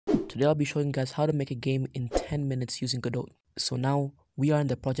Today I'll be showing you guys how to make a game in 10 minutes using Godot. So now we are in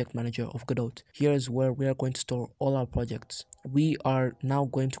the project manager of Godot. Here is where we are going to store all our projects. We are now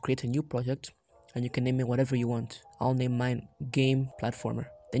going to create a new project and you can name it whatever you want. I'll name mine Game Platformer.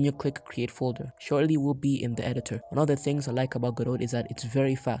 Then you click create folder. Shortly we'll be in the editor. One of the things I like about Godot is that it's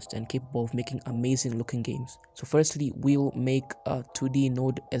very fast and capable of making amazing looking games. So firstly we'll make a 2D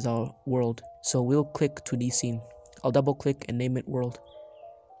node as our world. So we'll click 2D scene. I'll double click and name it world.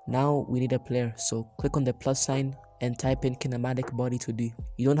 Now we need a player, so click on the plus sign and type in kinematic body 2D.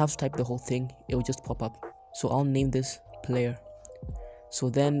 You don't have to type the whole thing, it will just pop up. So I'll name this player. So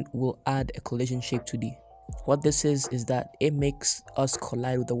then we'll add a collision shape 2D. What this is that it makes us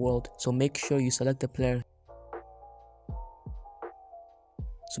collide with the world. So make sure you select the player.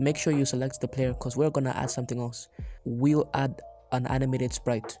 Because we're gonna add something else. We'll add an animated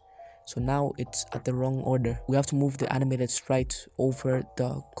sprite. So now it's at the wrong order. We have to move the animated sprite over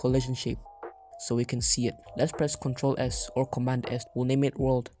the collision shape so we can see it. Let's press Ctrl S or Command S. We'll name it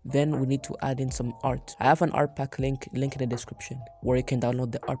world. Then we need to add in some art. I have an art pack link in the description where you can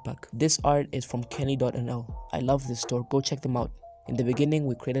download the art pack. This art is from kenny.nl. I love this store. Go check them out. In the beginning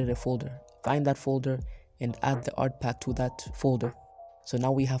we created a folder. Find that folder and add the art pack to that folder. So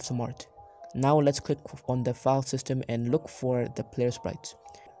now we have some art. Now let's click on the file system and look for the player sprites.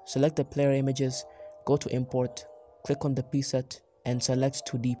 Select the player images, go to import, click on the preset and select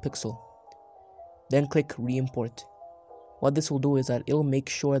 2D pixel. Then click re-import. What this will do is that it will make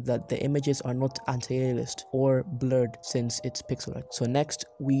sure that the images are not anti-aliased or blurred since it's pixel art. So next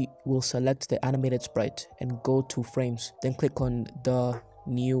we will select the animated sprite and go to frames. Then click on the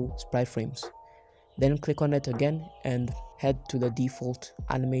new sprite frames. Then click on it again and head to the default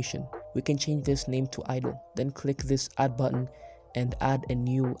animation. We can change this name to idle. Then click this add button and add a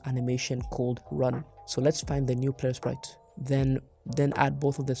new animation called run. So let's find the new player sprite. Then add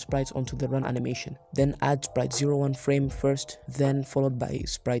both of the sprites onto the run animation. Then add sprite 01 frame first, then followed by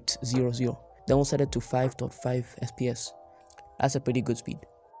sprite 00. Then we'll set it to 5.5 FPS. That's a pretty good speed.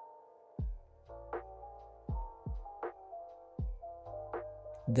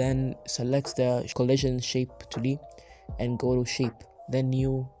 Then select the collision shape 2D and go to shape. Then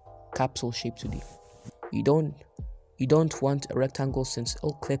new capsule shape 2D. You don't want a rectangle since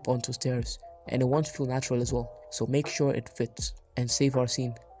it'll clip onto stairs and it won't feel natural as well. So make sure it fits and save our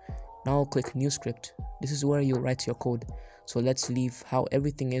scene. Now I'll click new script. This is where you'll write your code. So let's leave how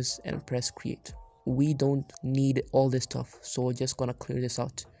everything is and press create. We don't need all this stuff, so we're just gonna clear this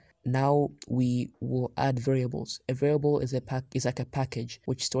out. Now we will add variables. A variable is like a package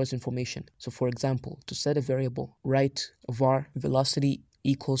which stores information. So for example, to set a variable, write var velocity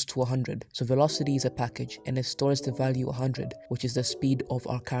equals to 100. So velocity is a package and it stores the value 100, which is the speed of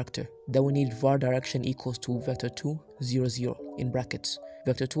our character. Then we need var direction equals to vector2 00 in brackets.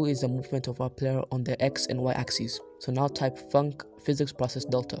 Vector2 is the movement of our player on the x and y axes. So now type func physics process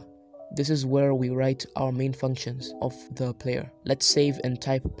delta. This is where we write our main functions of the player. Let's save and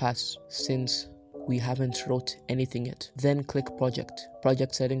type pass since we haven't wrote anything yet. Then click project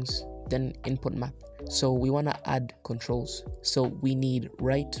settings, then input map. So we want to add controls. So we need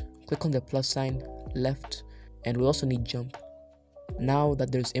right, click on the plus sign, left, and we also need jump. Now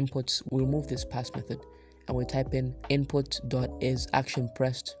that there's inputs, we remove this pass method and we type in input.is action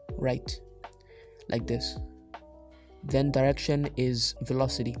pressed right, like this. Then direction is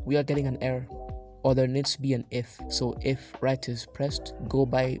velocity. We are getting an error, or there needs to be an if. So if right is pressed, go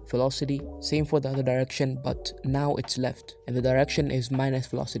by velocity. Same for the other direction, but now it's left and the direction is minus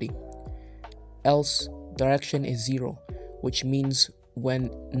velocity. Else direction is 0, which means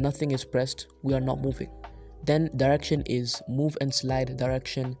when nothing is pressed, we are not moving. Then direction is move and slide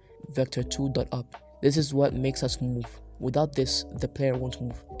direction vector2.up. This is what makes us move. Without this, the player won't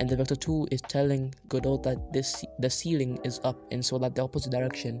move. And the vector2 is telling Godot that the ceiling is up and so that the opposite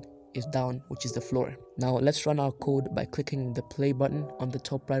direction is down, which is the floor. Now let's run our code by clicking the play button on the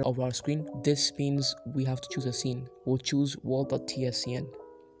top right of our screen. This means we have to choose a scene. We'll choose wall.tscn.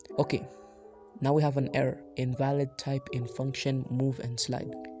 Okay. Now we have an error, invalid type in function move and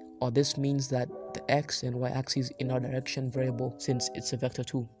slide. Or this means that the x and y axes in our direction variable since it's a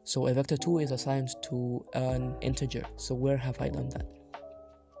vector2. So a vector2 is assigned to an integer. So where have I done that?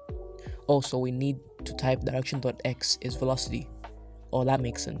 Also we need to type direction.x is velocity. Oh, that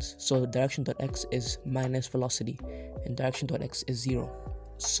makes sense. So direction.x is minus velocity and direction.x is 0.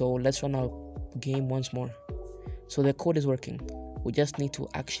 So let's run our game once more. So the code is working. We just need to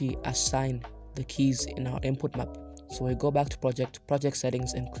actually assign the keys in our input map. So we go back to project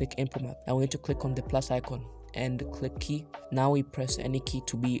settings and click input map. Now we need to click on the plus icon and click key. Now we press any key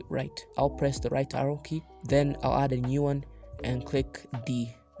to be right. I'll press the right arrow key, then I'll add a new one and click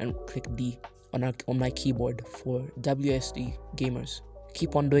D and click D on my keyboard for WSD gamers.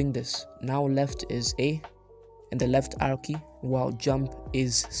 Keep on doing this. Now left is A and the left arrow key, while jump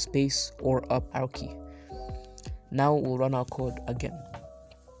is space or up arrow key. Now we'll run our code again.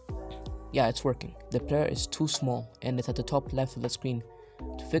 Yeah, it's working. The player is too small and it's at the top left of the screen.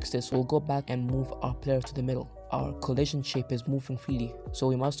 To fix this, we'll go back and move our player to the middle. Our collision shape is moving freely, so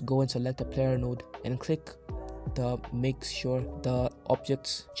we must go and select the player node and click the make sure the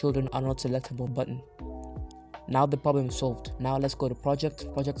object's children are not selectable button. Now the problem is solved. Now let's go to project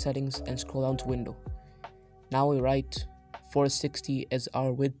settings and scroll down to window. Now we write 460 as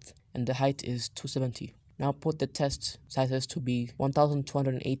our width and the height is 270. Now put the test sizes to be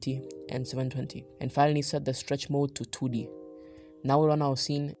 1280 and 720. And finally set the stretch mode to 2D. Now we run our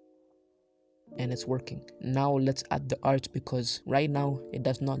scene and it's working. Now let's add the art because right now it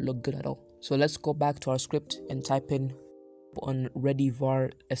does not look good at all. So let's go back to our script and type in on ready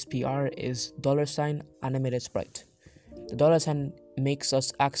var spr is $animated sprite. The $sign makes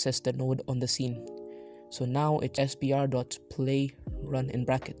us access the node on the scene. So now it's spr.play run in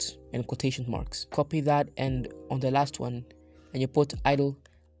brackets and quotation marks. Copy that and on the last one and you put idle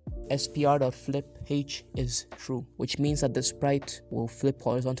spr.flip h is true, which means that the sprite will flip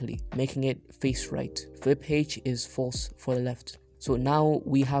horizontally, making it face right. Flip h is false for the left. So now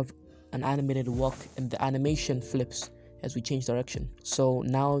we have an animated walk and the animation flips as we change direction. So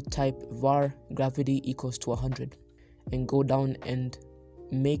now type var gravity equals to 100 and go down and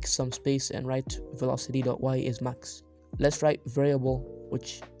make some space and write velocity.y is max. Let's write variable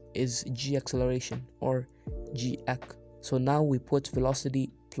which is g acceleration or gac. So now we put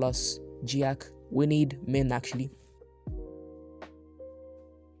velocity plus gac. We need min actually.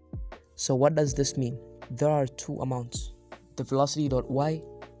 So what does this mean? There are two amounts, the velocity.y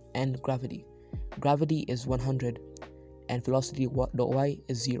and gravity. Gravity is 100 and velocity.y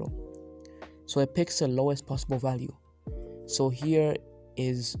is 0. So it picks the lowest possible value. So here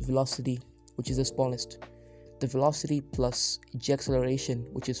is velocity, which is the smallest. The velocity plus g acceleration,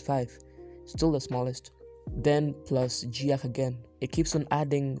 which is 5, still the smallest. Then plus gac again. It keeps on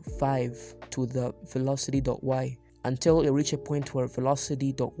adding 5 to the velocity.y until you reach a point where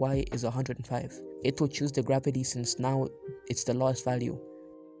velocity.y is 105. It will choose the gravity since now it's the lowest value.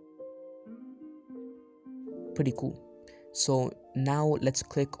 Pretty cool. So now let's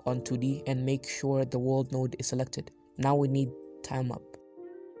click on 2D and make sure the world node is selected. Now we need time up.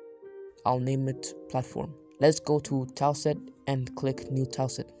 I'll name it platform. Let's go to tileset and click new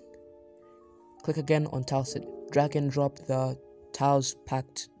tileset. Click again on tileset. Drag and drop the tiles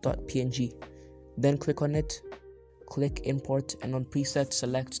packed.png. Then click on it. Click import and on preset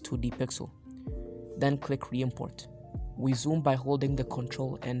select 2D pixel. Then click re-import. We zoom by holding the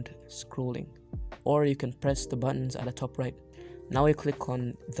control and scrolling, or you can press the buttons at the top right. Now we click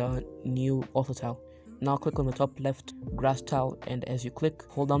on the new auto tile. Now click on the top left grass tile and as you click,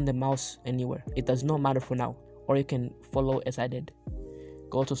 hold down the mouse anywhere. It does not matter for now, or you can follow as I did.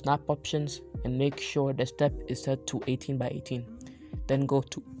 Go to snap options and make sure the step is set to 18 by 18. Then go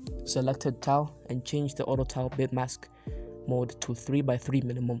to selected tile and change the auto tile bit mask mode to 3 by 3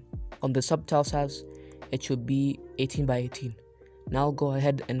 minimum. On the sub tile size, it should be 18 by 18. Now go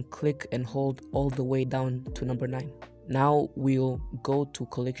ahead and click and hold all the way down to number 9. Now we'll go to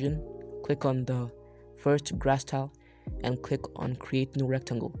collision, click on the first grass tile and click on create new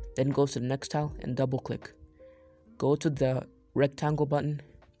rectangle. Then go to the next tile and double click. Go to the rectangle button,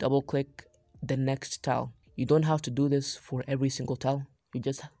 double click the next tile. You don't have to do this for every single tile.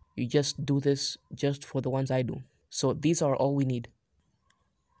 You just do this just for the ones I do. So these are all we need.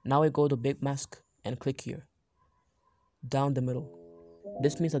 Now we go to big mask and click here, down the middle.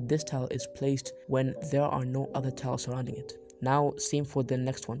 This means that this tile is placed when there are no other tiles surrounding it. Now same for the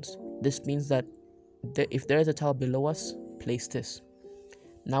next ones. This means that if there is a tile below us, place this.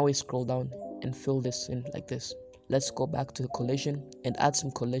 Now we scroll down and fill this in like this. Let's go back to the collision and add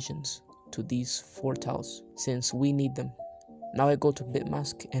some collisions to these 4 tiles since we need them. Now I go to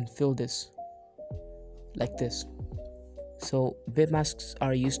bitmask and fill this like this. So bitmasks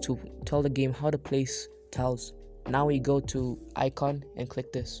are used to tell the game how to place tiles. Now we go to icon and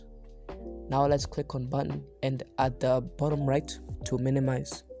click this. Now let's click on button and at the bottom right to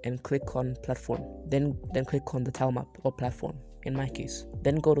minimize and click on platform. Then click on the tile map or platform in my case.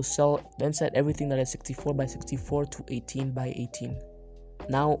 Then go to cell, then set everything that is 64 by 64 to 18 by 18.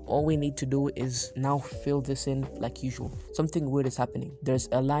 Now all we need to do is now fill this in like usual. Something weird is happening. There's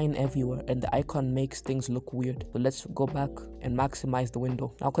a line everywhere and the icon makes things look weird. So let's go back and maximize the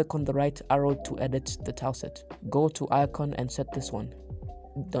window. Now click on the right arrow to edit the tile set. Go to icon and set this one.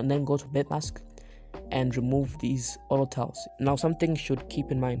 Then go to bitmask and remove these auto tiles. Now something you should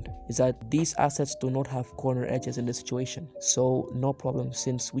keep in mind is that these assets do not have corner edges in this situation, so no problem,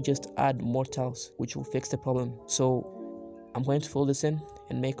 since we just add more tiles which will fix the problem. So I'm going to fill this in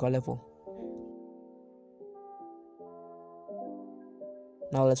and make our level.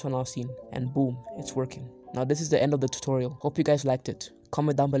 Now let's run our scene, and boom, it's working. Now this is the end of the tutorial. Hope you guys liked it.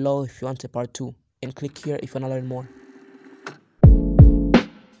 Comment down below if you want a part 2, and click here if you want to learn more.